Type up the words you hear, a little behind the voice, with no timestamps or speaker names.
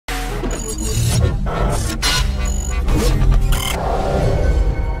Hey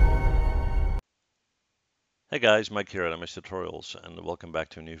guys, Mike here at MS Tutorials, and welcome back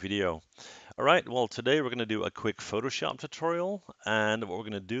to a new video. All right, well today we're going to do a quick Photoshop tutorial, and what we're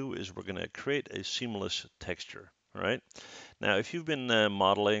going to do is we're going to create a seamless texture. All right, now if you've been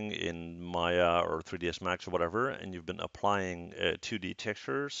modeling in Maya or 3ds Max or whatever, and you've been applying 2D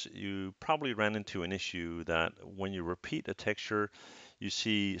textures, you probably ran into an issue that when you repeat a texture, you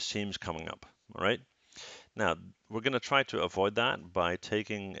see seams coming up. All right. Now, we're going to try to avoid that by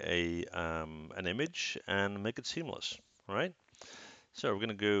taking an image and make it seamless. All right. So we're going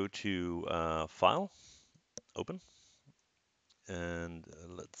to go to File, Open, and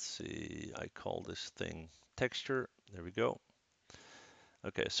let's see. I call this thing Texture. There we go.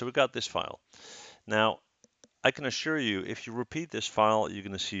 Okay, so we got this file. Now, I can assure you, if you repeat this file, you're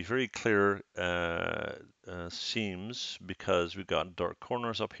going to see very clear seams because we've got dark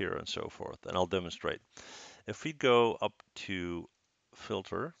corners up here and so forth. And I'll demonstrate. If we go up to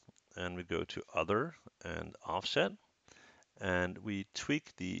Filter and we go to Other and Offset, and we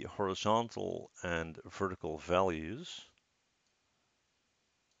tweak the horizontal and vertical values,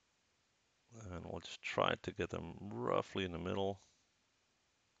 and we'll just try to get them roughly in the middle.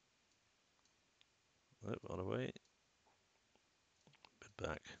 Other way, bit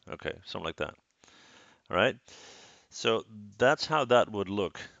back. Okay, something like that. All right. So that's how that would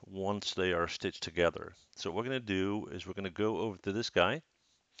look once they are stitched together. So what we're going to do is we're going to go over to this guy,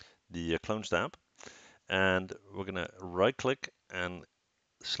 the clone stamp, and we're going to right click and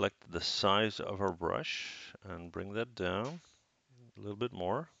select the size of our brush and bring that down a little bit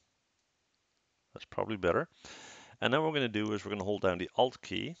more. That's probably better. And then what we're going to do is we're going to hold down the Alt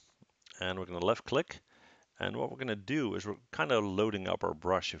key and we're going to left click. And what we're going to do is we're kind of loading up our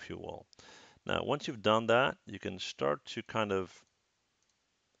brush, if you will. Now, once you've done that, you can start to kind of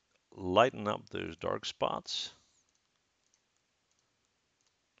lighten up those dark spots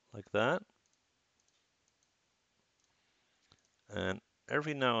like that. And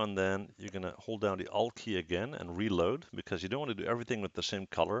every now and then, you're going to hold down the Alt key again and reload because you don't want to do everything with the same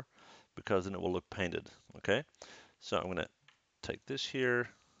color because then it will look painted. Okay, so I'm going to take this here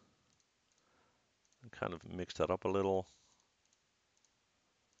and kind of mix that up a little.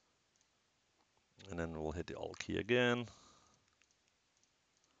 And then we'll hit the Alt key again.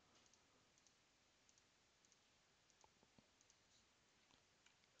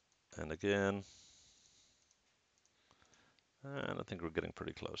 And again. And I think we're getting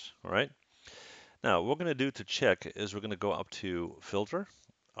pretty close. All right. Now, what we're going to do to check is we're going to go up to Filter,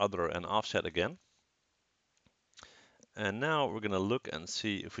 Other, and Offset again. And now we're going to look and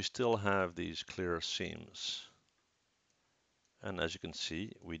see if we still have these clear seams. And as you can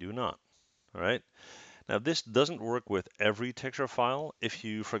see, we do not. All right. Now, this doesn't work with every texture file. If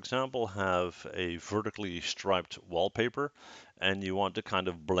you, for example, have a vertically striped wallpaper and you want to kind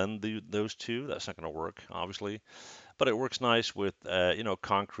of blend those two, that's not going to work, obviously. But it works nice with,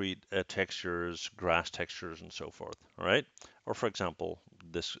 concrete textures, grass textures, and so forth. All right. Or for example,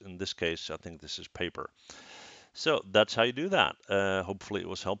 in this case, I think this is paper. So that's how you do that. Hopefully it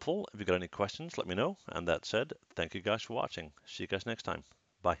was helpful. If you got any questions, let me know. And that said, thank you guys for watching. See you guys next time.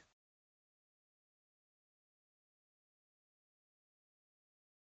 Bye.